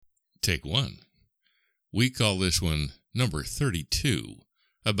Take one. We call this one number 32,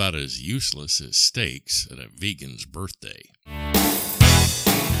 about as useless as steaks at a vegan's birthday.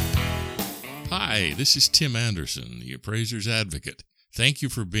 Hi, this is Tim Anderson, the Appraiser's Advocate. Thank you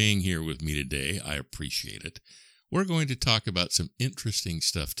for being here with me today. I appreciate it. We're going to talk about some interesting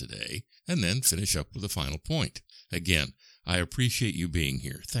stuff today and then finish up with a final point. Again, I appreciate you being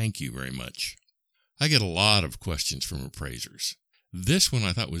here. Thank you very much. I get a lot of questions from appraisers. This one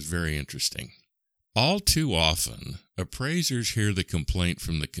I thought was very interesting. All too often, appraisers hear the complaint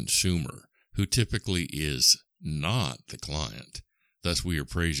from the consumer, who typically is not the client. Thus, we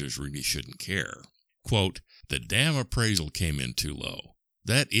appraisers really shouldn't care. Quote, "The damn appraisal came in too low.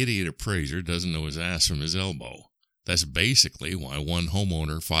 That idiot appraiser doesn't know his ass from his elbow. That's basically why one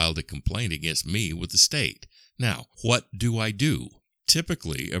homeowner filed a complaint against me with the state. Now, what do I do?"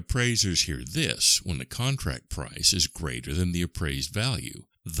 Typically, appraisers hear this when the contract price is greater than the appraised value.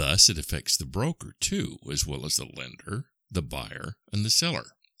 Thus, it affects the broker, too, as well as the lender, the buyer, and the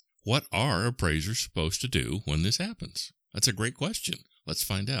seller. What are appraisers supposed to do when this happens? That's a great question. Let's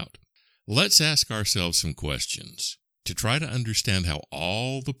find out. Let's ask ourselves some questions to try to understand how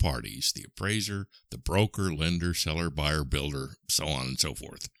all the parties, the appraiser, the broker, lender, seller, buyer, builder, so on and so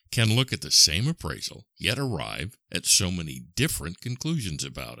forth, can look at the same appraisal, yet arrive at so many different conclusions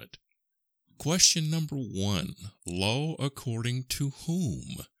about it. Question number 1, low according to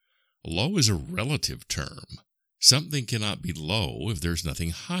whom? Low is a relative term. Something cannot be low if there's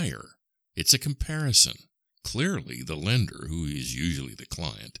nothing higher. It's a comparison. Clearly, the lender, who is usually the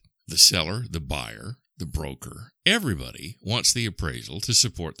client, the seller, the buyer, the broker, everybody wants the appraisal to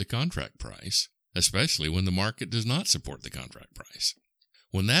support the contract price, especially when the market does not support the contract price.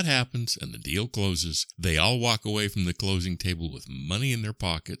 When that happens and the deal closes, they all walk away from the closing table with money in their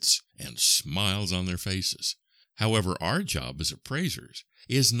pockets and smiles on their faces. However, our job as appraisers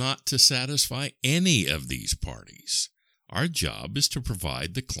is not to satisfy any of these parties. Our job is to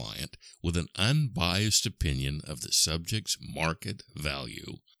provide the client with an unbiased opinion of the subject's market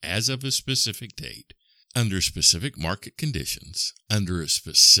value as of a specific date, under specific market conditions, under a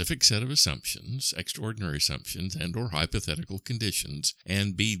specific set of assumptions, extraordinary assumptions, and or hypothetical conditions,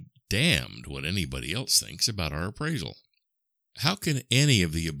 and be damned what anybody else thinks about our appraisal. How can any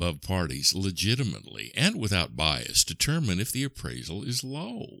of the above parties legitimately and without bias determine if the appraisal is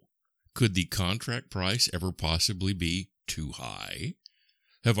low? Could the contract price ever possibly be too high?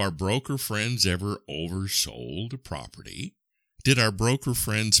 Have our broker friends ever oversold a property? Did our broker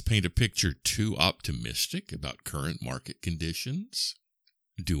friends paint a picture too optimistic about current market conditions?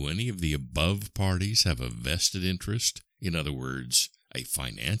 Do any of the above parties have a vested interest, in other words, a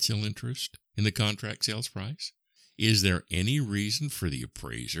financial interest, in the contract sales price? Is there any reason for the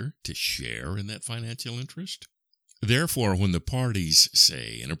appraiser to share in that financial interest? Therefore, when the parties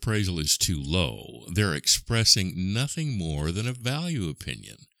say an appraisal is too low, they're expressing nothing more than a value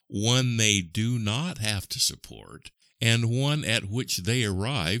opinion, one they do not have to support, and one at which they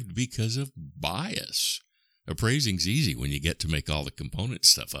arrived because of bias. Appraising's easy when you get to make all the component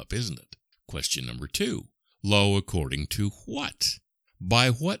stuff up, isn't it? Question number 2, low according to what? By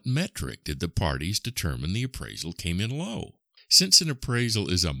what metric did the parties determine the appraisal came in low? Since an appraisal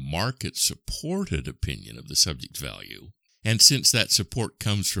is a market-supported opinion of the subject's value, and since that support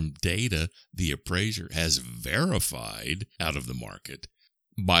comes from data the appraiser has verified out of the market,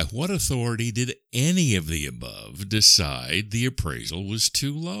 by what authority did any of the above decide the appraisal was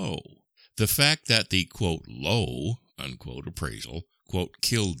too low? The fact that the, quote, low, unquote, appraisal, quote,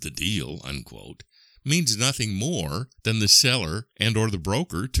 killed the deal, unquote, means nothing more than the seller and or the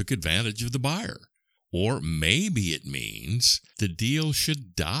broker took advantage of the buyer. Or maybe it means the deal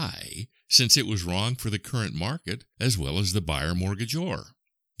should die since it was wrong for the current market as well as the buyer mortgagor.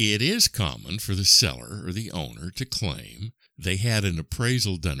 It is common for the seller or the owner to claim they had an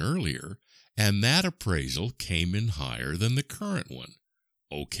appraisal done earlier and that appraisal came in higher than the current one.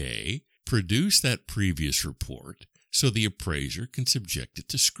 Okay, produce that previous report so the appraiser can subject it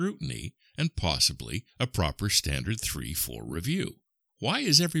to scrutiny and possibly a proper standard 3-4 review. Why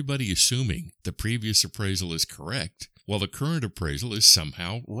is everybody assuming the previous appraisal is correct while the current appraisal is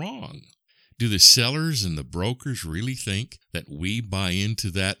somehow wrong? Do the sellers and the brokers really think that we buy into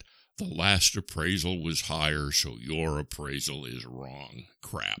that the last appraisal was higher so your appraisal is wrong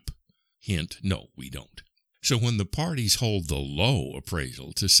crap? Hint, no, we don't. So when the parties hold the low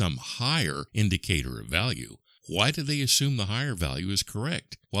appraisal to some higher indicator of value, why do they assume the higher value is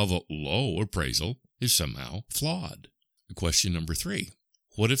correct while the low appraisal is somehow flawed? Question number 3.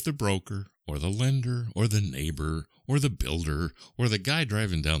 What if the broker or the lender or the neighbor or the builder or the guy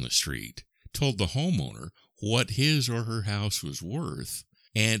driving down the street told the homeowner what his or her house was worth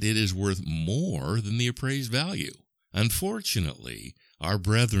and it is worth more than the appraised value. Unfortunately, our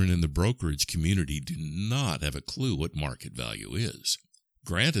brethren in the brokerage community do not have a clue what market value is.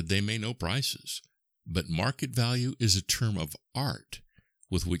 Granted, they may know prices, but market value is a term of art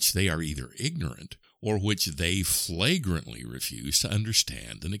with which they are either ignorant or which they flagrantly refuse to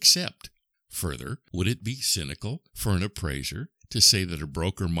understand and accept. Further, would it be cynical for an appraiser to say that a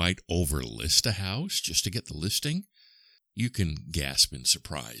broker might overlist a house just to get the listing? You can gasp in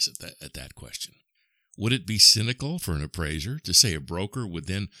surprise at that question. Would it be cynical for an appraiser to say a broker would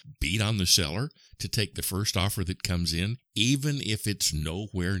then beat on the seller to take the first offer that comes in, even if it's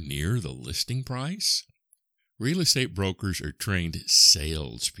nowhere near the listing price? Real estate brokers are trained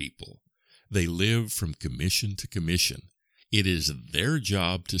salespeople. They live from commission to commission. It is their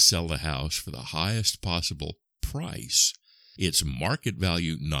job to sell the house for the highest possible price, its market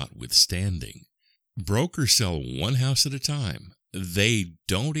value notwithstanding. Brokers sell one house at a time. They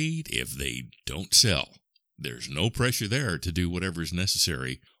don't eat if they don't sell. There's no pressure there to do whatever is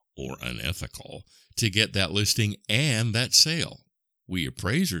necessary or unethical to get that listing and that sale. We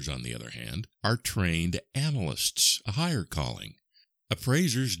appraisers, on the other hand, are trained analysts, a higher calling.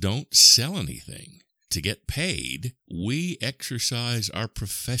 Appraisers don't sell anything. To get paid, we exercise our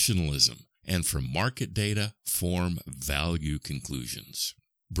professionalism and from market data form value conclusions.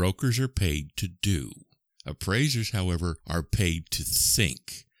 Brokers are paid to do. Appraisers, however, are paid to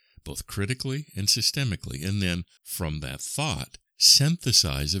think, both critically and systemically, and then, from that thought,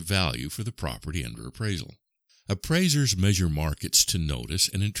 synthesize a value for the property under appraisal. Appraisers measure markets to notice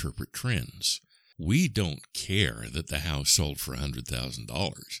and interpret trends. We don't care that the house sold for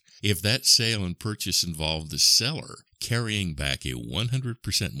 $100,000 if that sale and purchase involved the seller carrying back a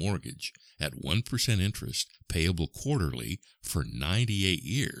 100% mortgage at 1% interest payable quarterly for 98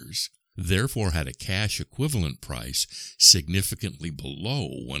 years, therefore had a cash equivalent price significantly below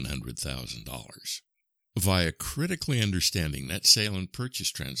 $100,000. Via critically understanding that sale and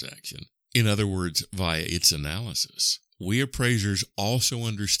purchase transaction, in other words, via its analysis, we appraisers also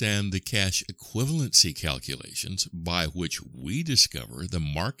understand the cash equivalency calculations by which we discover the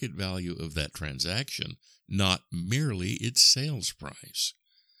market value of that transaction, not merely its sales price.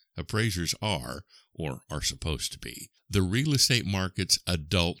 Appraisers are, or are supposed to be, the real estate market's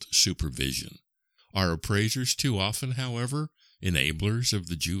adult supervision. Are appraisers too often, however, enablers of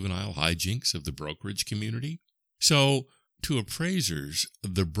the juvenile hijinks of the brokerage community? So, to appraisers,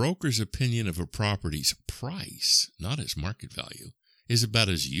 the broker's opinion of a property's price, not its market value, is about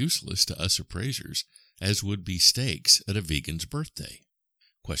as useless to us appraisers as would be steaks at a vegan's birthday.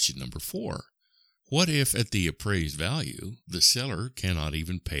 Question number 4. What if at the appraised value, the seller cannot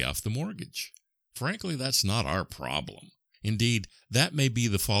even pay off the mortgage? Frankly, that's not our problem. Indeed, that may be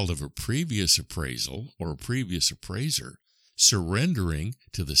the fault of a previous appraisal or a previous appraiser surrendering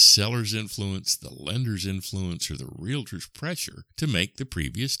to the seller's influence, the lender's influence, or the realtor's pressure to make the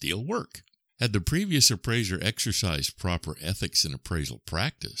previous deal work. Had the previous appraiser exercised proper ethics in appraisal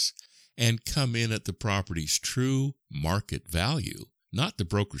practice and come in at the property's true market value, not the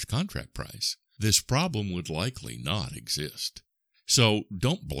broker's contract price, this problem would likely not exist. So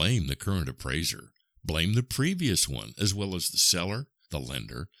don't blame the current appraiser. Blame the previous one, as well as the seller, the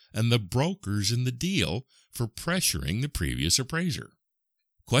lender, and the brokers in the deal for pressuring the previous appraiser.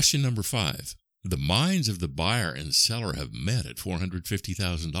 Question number 5. The minds of the buyer and seller have met at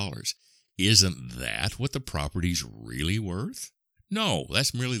 $450,000. Isn't that what the property's really worth? No,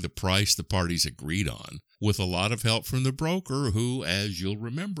 that's merely the price the parties agreed on, with a lot of help from the broker who, as you'll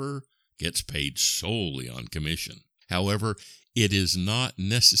remember, gets paid solely on commission. However, it is not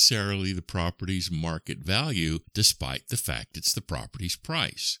necessarily the property's market value, despite the fact it's the property's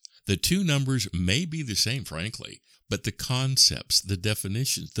price. The two numbers may be the same, frankly, but the concepts, the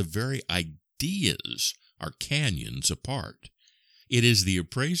definitions, the very ideas are canyons apart. It is the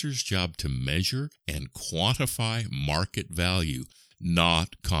appraiser's job to measure and quantify market value,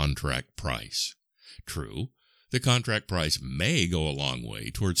 not contract price. True, the contract price may go a long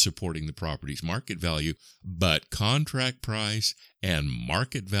way towards supporting the property's market value, but contract price and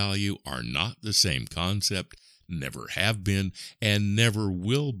market value are not the same concept, never have been, and never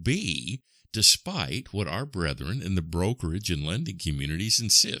will be, despite what our brethren in the brokerage and lending communities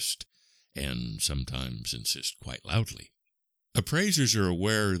insist, and sometimes insist quite loudly. Appraisers are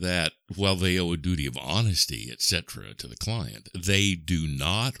aware that, while they owe a duty of honesty, etc., to the client, they do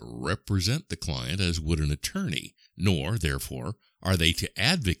not represent the client as would an attorney, nor, therefore, are they to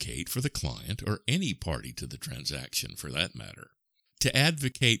advocate for the client or any party to the transaction, for that matter. To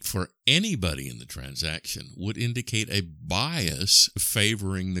advocate for anybody in the transaction would indicate a bias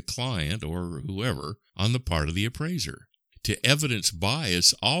favoring the client or whoever on the part of the appraiser. To evidence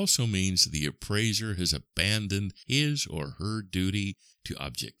bias also means the appraiser has abandoned his or her duty to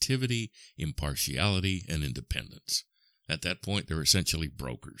objectivity, impartiality, and independence. At that point, they're essentially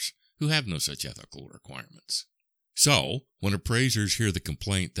brokers who have no such ethical requirements. So, when appraisers hear the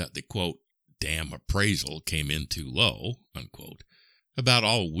complaint that the, quote, damn appraisal came in too low, unquote, about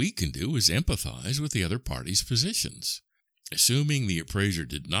all we can do is empathize with the other party's positions. Assuming the appraiser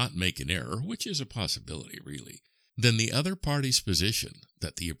did not make an error, which is a possibility, really, then the other party's position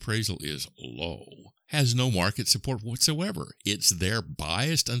that the appraisal is low has no market support whatsoever. It's their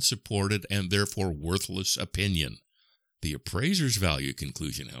biased, unsupported, and therefore worthless opinion. The appraiser's value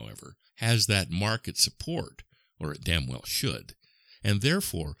conclusion, however, has that market support, or it damn well should, and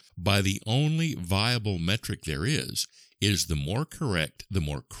therefore, by the only viable metric there is the more correct, the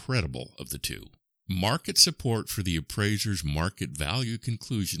more credible of the two. Market support for the appraiser's market value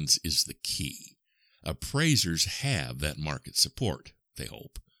conclusions is the key. Appraisers have that market support, they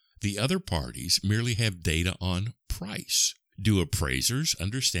hope. The other parties merely have data on price. Do appraisers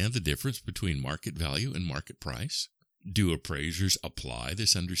understand the difference between market value and market price? Do appraisers apply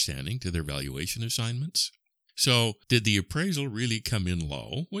this understanding to their valuation assignments? So, did the appraisal really come in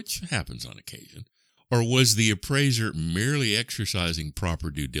low, which happens on occasion, or was the appraiser merely exercising proper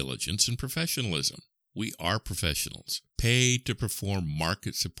due diligence and professionalism? We are professionals, paid to perform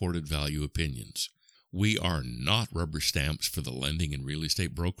market-supported value opinions. We are not rubber stamps for the lending and real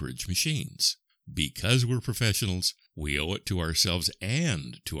estate brokerage machines. Because we're professionals, we owe it to ourselves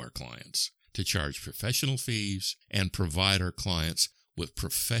and to our clients to charge professional fees and provide our clients with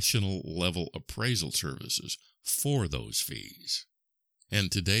professional-level appraisal services for those fees.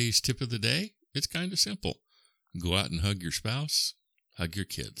 And today's tip of the day, it's kind of simple. Go out and hug your spouse, hug your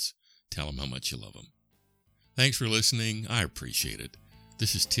kids. Tell them how much you love them. Thanks for listening. I appreciate it.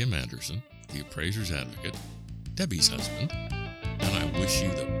 This is Tim Anderson, the Appraiser's Advocate, Debbie's husband, and I wish you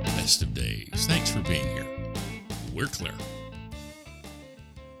the best of days. Thanks for being here. We're clear.